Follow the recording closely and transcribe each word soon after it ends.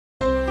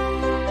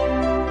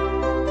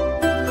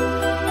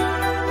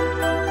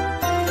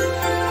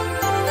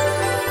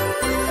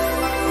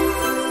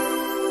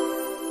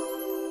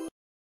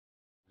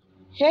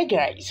Hey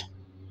guys,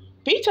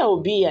 Peter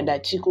Obi and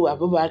Atiku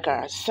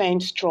Abubakar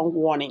sent strong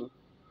warning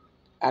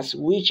as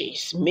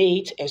witches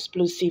made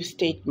explosive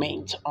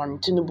statement on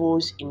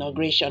TINUBU'S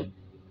inauguration.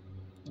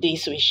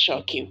 This will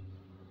shock you.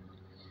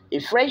 A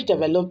fresh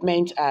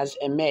development has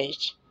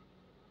emerged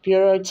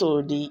prior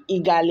to the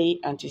eagerly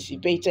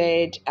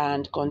anticipated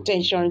and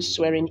contentious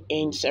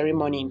swearing-in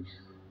ceremony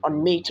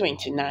on May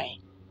 29.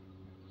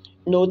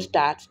 Note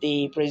that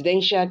the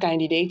presidential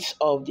candidates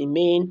of the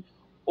main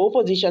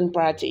opposition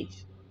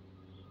parties,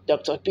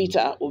 Dr.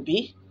 Peter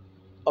Obi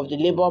of the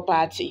Labour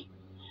Party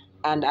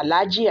and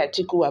Alhaji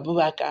Atiku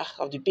Abubakar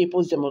of the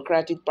People's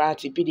Democratic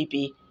Party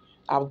 (PDP)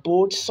 have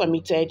both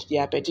submitted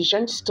their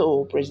petitions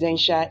to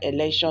Presidential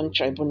Election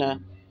Tribunal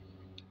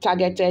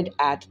targeted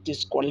at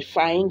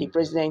disqualifying the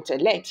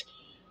president-elect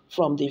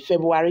from the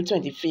February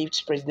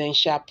 25th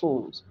presidential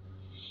polls.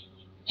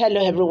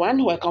 Hello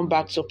everyone, welcome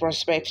back to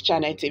Prospect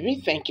Channel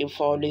TV. Thank you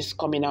for always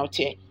coming out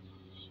here.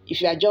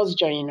 If you are just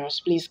joining us,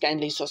 please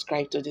kindly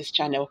subscribe to this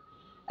channel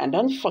and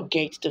don't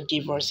forget to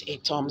give us a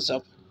thumbs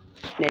up.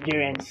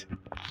 Nigerians,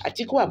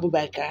 Atiku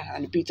Abubakar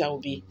and Peter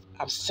Obi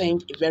have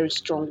sent a very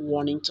strong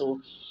warning to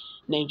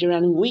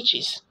Nigerian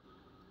witches.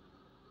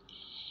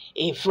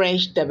 A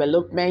fresh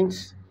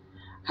development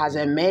has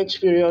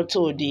emerged prior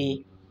to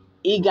the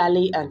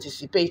eagerly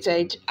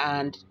anticipated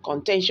and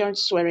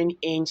contentious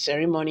swearing-in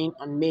ceremony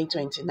on May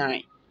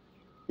 29.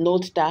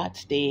 Note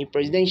that the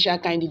presidential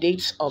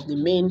candidates of the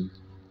main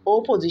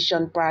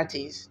opposition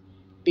parties,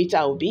 Peter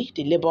Obi,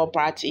 the Labour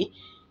Party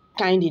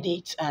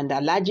candidate, and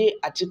Alhaji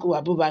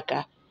Atiku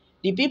Abubakar,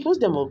 the People's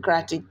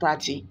Democratic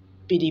Party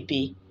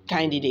 (PDP)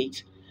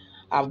 candidate,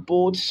 have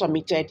both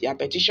submitted their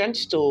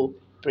petitions to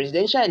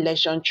Presidential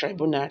Election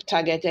Tribunal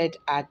targeted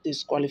at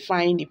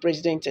disqualifying the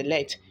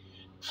president-elect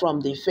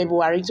from the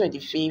February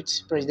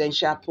 25th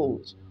presidential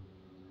polls.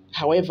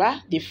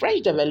 However, the fresh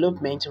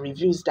development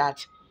reveals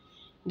that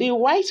the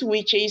White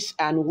Witches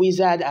and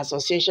Wizards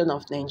Association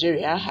of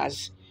Nigeria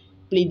has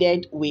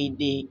pleaded with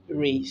the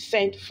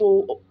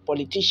resentful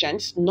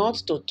politicians not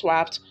to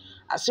thwart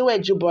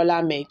Asiwaju Bola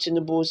Ahmed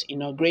Tinubu's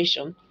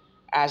inauguration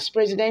as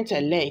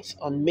president-elect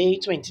on May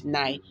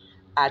 29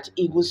 at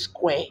Eagle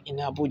Square in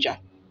Abuja.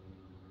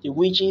 The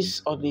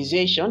Witches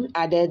organization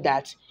added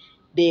that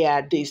they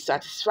are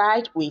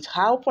dissatisfied with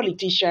how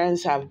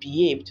politicians have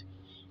behaved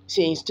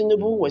since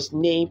Tinubu was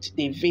named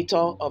the victor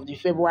of the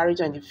February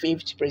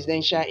 25th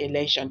presidential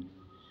election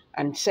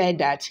and said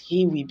that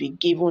he will be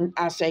given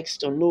access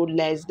to no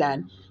less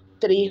than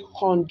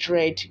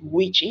 300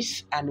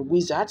 witches and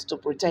wizards to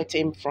protect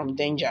him from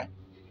danger.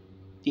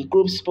 The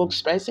group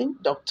spokesperson,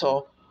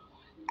 Dr.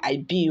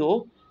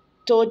 Ibio,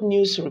 told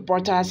news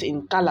reporters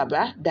in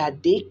Calabar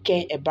that they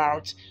care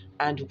about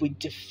and will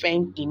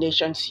defend the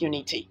nation's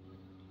unity.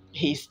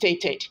 He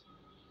stated,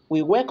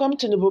 "We welcome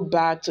Tinubu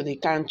back to the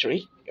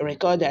country.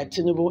 Record that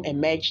Tinubu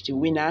emerged the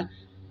winner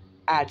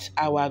at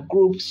our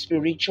group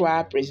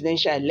spiritual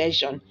presidential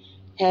election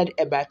held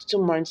about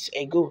 2 months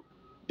ago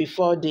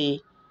before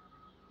the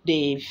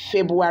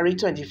February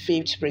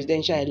 25th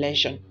presidential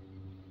election.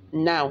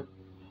 Now,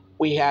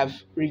 we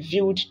have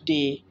reviewed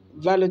the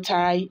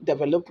volatile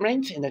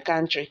development in the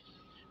country.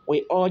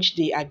 We urge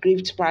the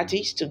aggrieved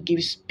parties to give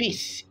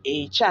peace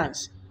a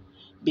chance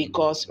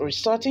because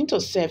resorting to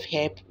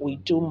self-help will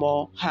do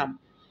more harm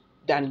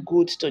than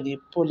good to the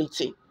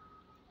polity.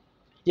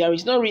 There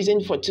is no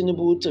reason for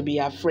Tinubu to be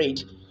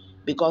afraid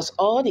because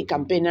all the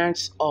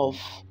campaigners of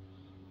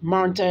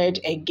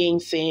mounted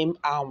against him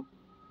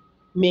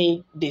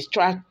made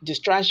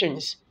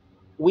distractions.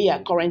 We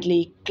are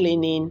currently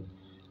cleaning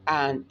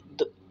and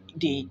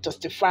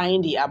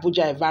justifying the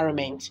Abuja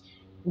environment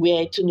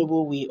where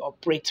Tinubu will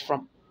operate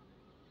from.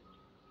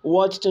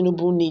 What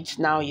Tinubu needs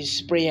now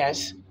is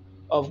prayers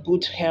of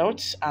good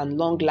health and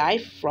long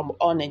life from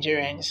all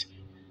Nigerians,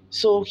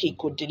 so he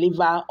could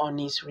deliver on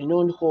his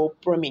renowned hope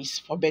promise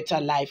for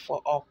better life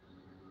for all."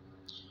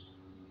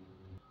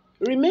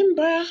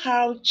 Remember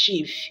how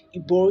Chief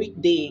Ibori,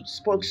 the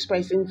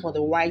spokesperson for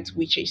the White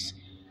Witches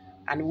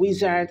and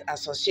Wizards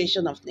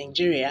Association of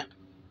Nigeria,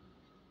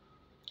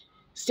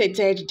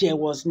 stated there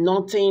was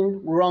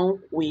nothing wrong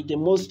with the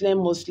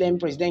Muslim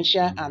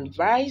presidential and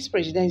vice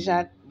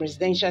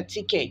presidential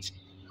tickets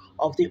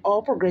of the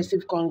All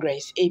Progressive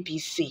Congress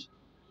 (APC)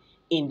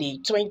 in the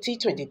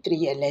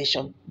 2023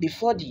 election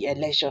before the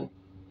election,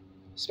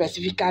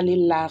 specifically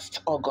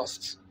last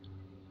August.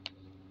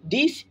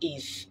 This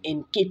is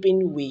in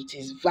keeping with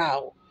his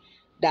vow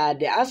that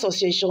the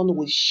association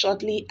will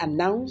shortly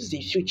announce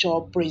the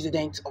future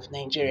president of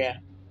Nigeria.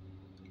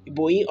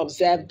 Iboi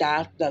observed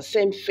that the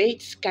same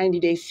faith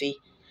candidacy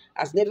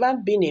has never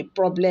been a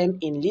problem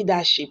in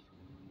leadership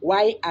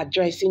while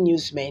addressing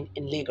newsmen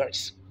in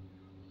Lagos.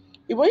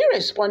 Iboi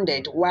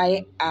responded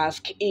while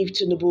asked if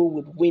Tinubu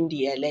would win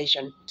the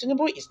election.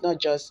 Tinubu is not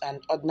just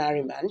an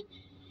ordinary man,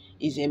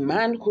 he's a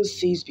man who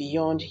sees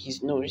beyond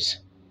his nose.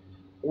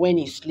 When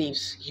he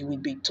sleeps, he will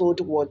be told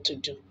what to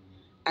do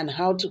and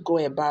how to go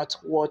about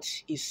what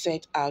he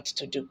set out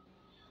to do.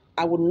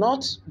 I would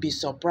not be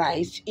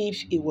surprised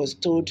if he was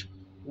told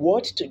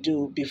what to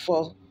do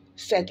before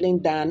settling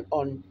down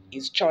on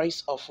his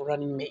choice of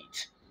running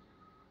mate.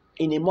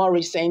 In a more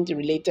recent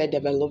related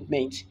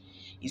development,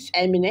 His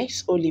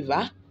Eminence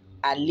Oliver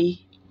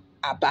Ali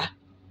Abba,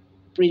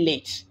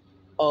 prelate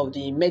of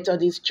the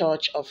Methodist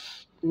Church of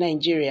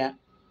Nigeria,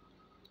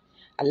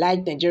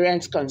 alleged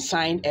Nigerians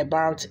concerned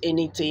about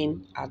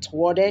anything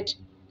untoward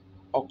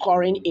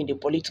occurring in the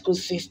political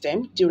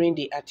system during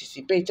the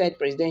anticipated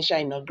presidential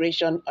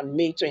inauguration on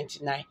May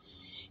 29,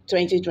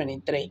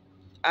 2023,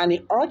 and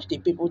he urged the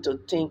people to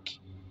think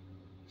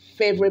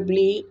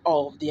favorably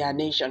of their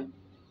nation.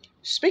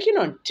 Speaking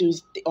on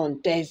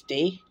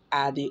Thursday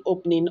at the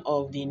opening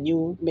of the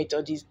new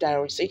Methodist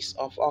Diocese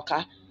of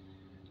Oka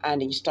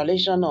and the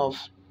installation of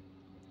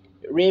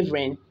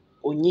Reverend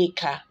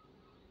Onyeka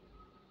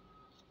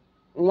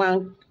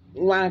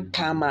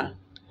Nwankama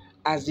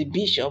as the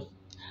bishop,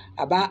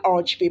 Abba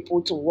urged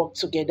people to work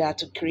together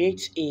to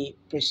create a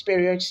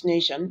prosperous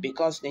nation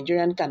because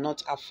Nigeria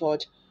cannot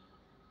afford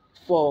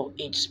for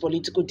its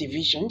political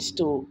divisions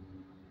to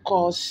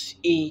cause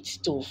it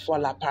to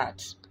fall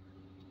apart.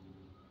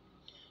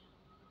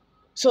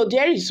 So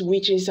there is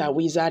witches and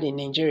wizards in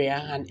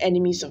Nigeria, and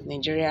enemies of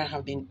Nigeria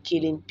have been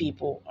killing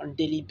people on a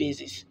daily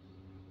basis.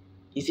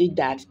 Is it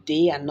that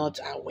they are not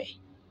aware?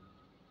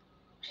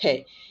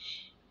 Hey,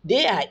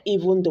 they are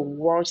even the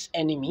worst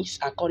enemies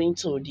according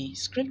to the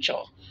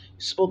scripture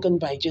spoken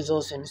by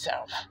Jesus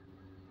himself.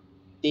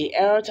 The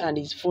earth and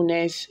its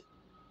fullness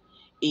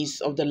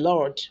is of the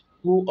Lord,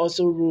 who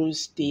also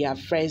rules the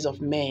affairs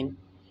of men.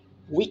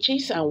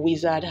 Witches and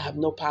wizards have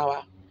no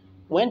power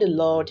when the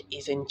Lord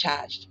is in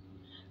charge.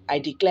 I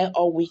declare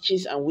all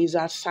witches and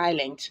wizards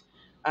silent,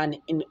 and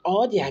in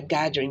all their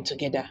gathering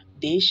together,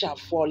 they shall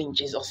fall in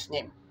Jesus'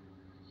 name.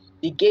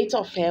 The gate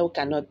of hell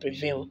cannot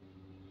prevail.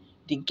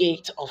 The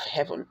gate of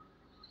heaven.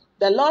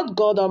 The Lord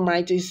God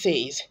Almighty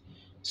says,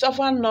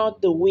 suffer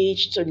not the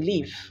witch to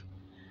live.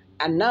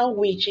 And now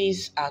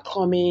witches are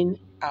coming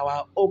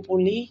out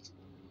openly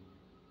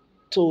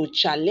to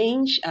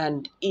challenge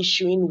and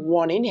issuing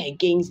warning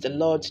against the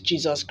Lord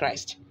Jesus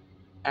Christ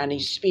and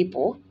his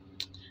people.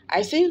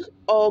 I see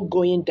all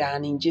going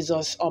down in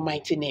Jesus'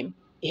 almighty name.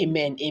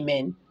 Amen,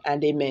 amen,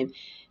 and amen.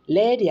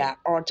 Let their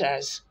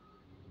altars,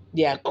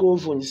 their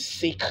covens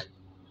seek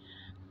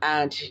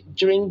and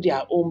drink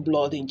their own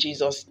blood in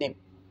Jesus' name.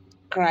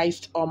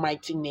 Christ's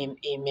almighty name,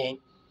 amen.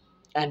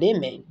 And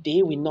amen.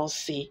 They will not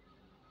see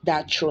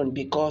that throne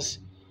because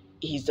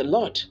he is the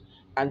Lord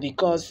and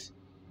because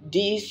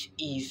this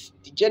is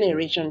the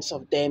generations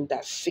of them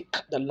that seek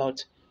the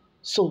Lord.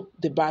 So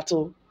the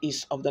battle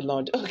is of the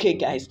Lord. Okay,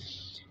 guys,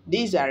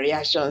 these are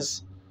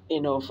reactions,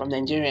 from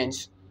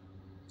Nigerians.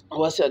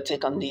 What's your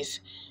take on this?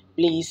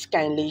 Please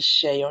kindly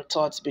share your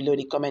thoughts below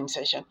the comment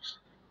section.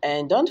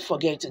 And don't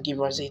forget to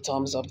give us a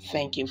thumbs up.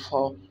 Thank you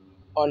for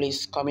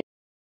always coming.